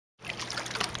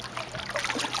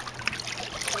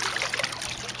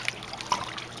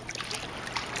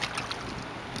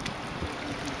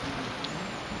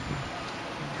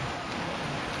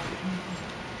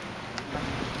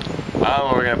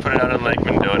gonna put it out on Lake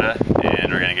Mendota,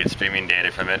 and we're gonna get streaming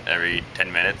data from it every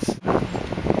 10 minutes.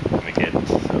 We get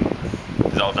some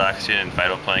dissolved oxygen and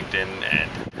phytoplankton and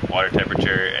water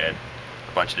temperature at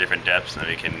a bunch of different depths, and then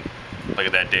we can look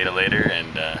at that data later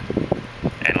and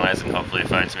analyze and hopefully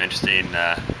find some interesting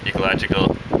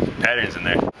ecological patterns in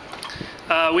there.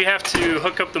 We have to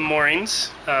hook up the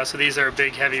moorings, so these are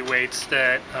big heavy weights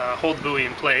that hold the buoy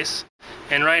in place.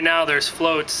 And right now there's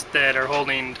floats that are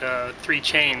holding 3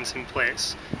 chains in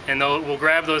place. And we'll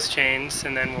grab those chains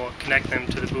and then we'll connect them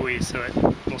to the buoy so it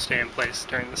will stay in place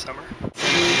during the summer.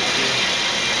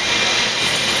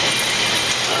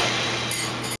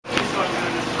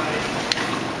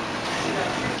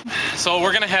 So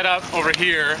we're gonna head up over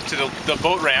here to the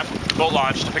boat ramp, boat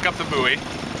launch, to pick up the buoy.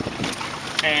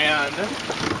 And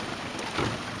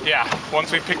yeah,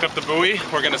 once we've picked up the buoy,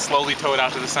 we're gonna slowly tow it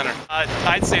out to the center.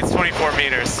 I'd say it's 24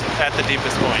 meters at the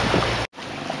deepest point.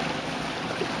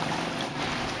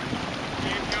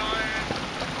 Keep going.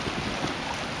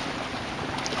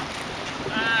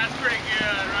 That's pretty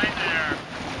good right there.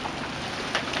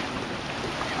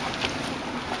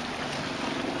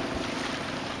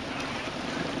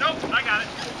 Nope, I got it.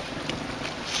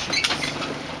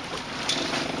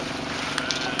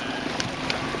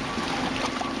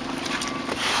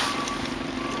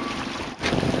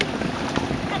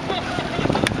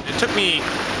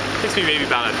 Takes me maybe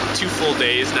about 2 full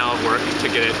days now of work to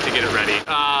get it ready.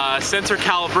 Sensor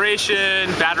calibration,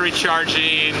 battery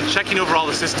charging, checking over all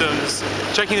the systems,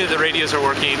 checking that the radios are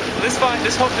working. This time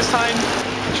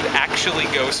should actually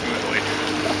go smoothly.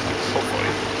 Hopefully.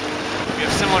 We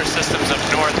have similar systems up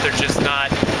north. They're just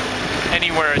not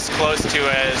anywhere as close to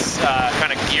as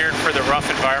kind of geared for the rough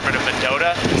environment of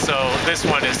Mendota. So this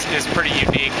one is pretty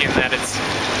unique in that it's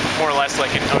more or less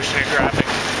like an oceanographic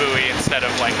buoy instead of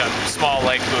like a small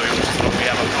lake buoy, which is what we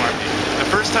have up north. The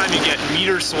first time you get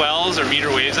meter swells or meter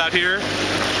waves out here,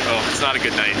 oh, it's not a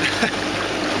good night.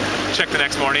 Check the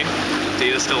next morning,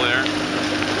 data's still there.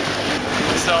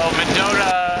 So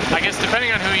Mendota, I guess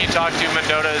depending on who you talk to,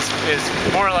 Mendota is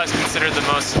more or less considered the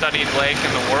most studied lake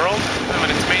in the world. I mean,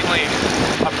 it's mainly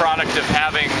a product of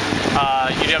having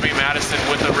UW-Madison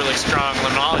with a really strong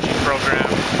limnology program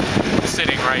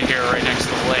sitting right here, right next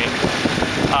to the lake.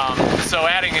 So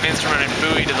adding an instrument and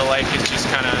buoy to the lake is just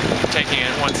kind of taking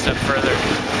it one step further.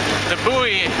 The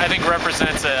buoy, I think,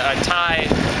 represents a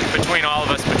tie between all of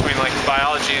us, between like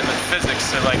biology and the physics.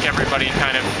 So like everybody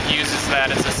kind of uses that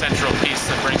as a central piece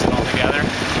that brings it all together,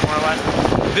 more or less.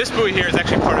 This buoy here is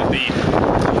actually part of the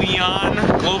GLEON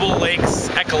Global Lakes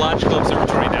Ecological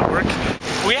Observatory network.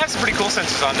 We have some pretty cool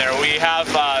sensors on there. We have,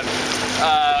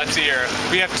 let's see here,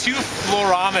 we have 2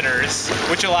 fluorometers,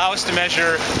 which allow us to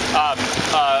measure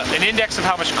an index of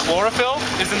how much chlorophyll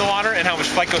is in the water and how much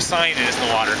phycocyanin is in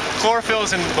the water. Chlorophyll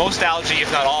is in most algae,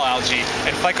 if not all algae,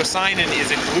 and phycocyanin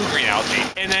is in blue-green algae.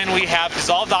 And then we have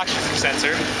dissolved oxygen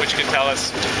sensor, which can tell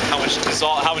us how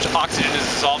much oxygen is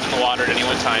dissolved in the water at any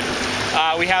one time.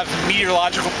 We have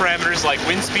meteorological parameters like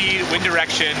wind speed, wind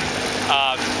direction.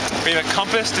 We have a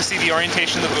compass to see the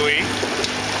orientation of the buoy,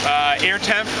 air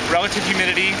temp, relative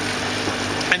humidity,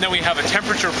 and then we have a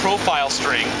temperature profile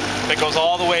string that goes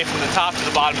all the way from the top to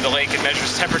the bottom of the lake and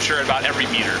measures temperature at about every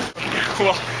meter.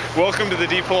 Well, welcome to the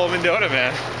deep hole of Mendota,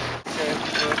 man.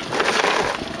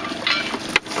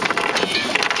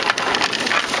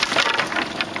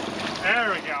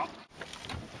 There we go.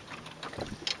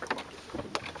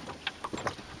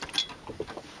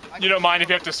 You don't mind if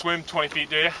you have to swim 20 feet,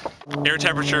 do you? Air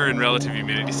temperature and relative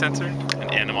humidity sensor, an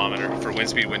anemometer for wind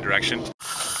speed, wind direction.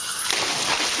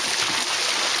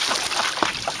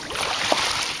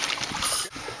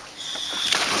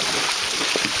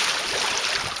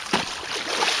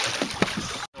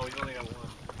 Oh, you only got one.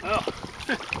 Oh.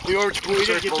 We were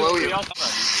just below you.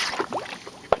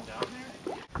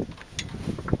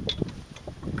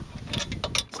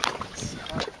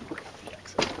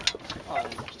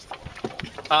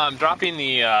 I'm dropping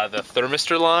the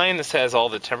thermistor line. This has all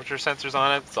the temperature sensors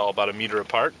on it. It's all about 1 meter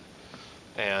apart.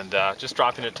 And just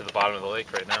dropping it to the bottom of the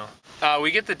lake right now.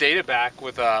 We get the data back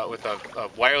with a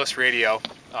wireless radio.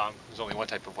 There's only one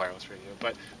type of wireless radio,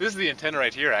 but this is the antenna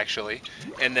right here actually.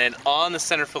 And then on the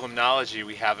Center for Limnology,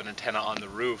 we have an antenna on the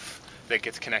roof that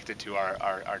gets connected to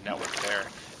our network there.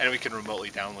 And we can remotely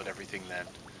download everything then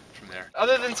from there.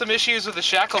 Other than some issues with the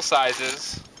shackle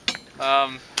sizes,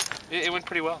 it went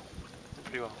pretty well.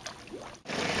 Pretty well.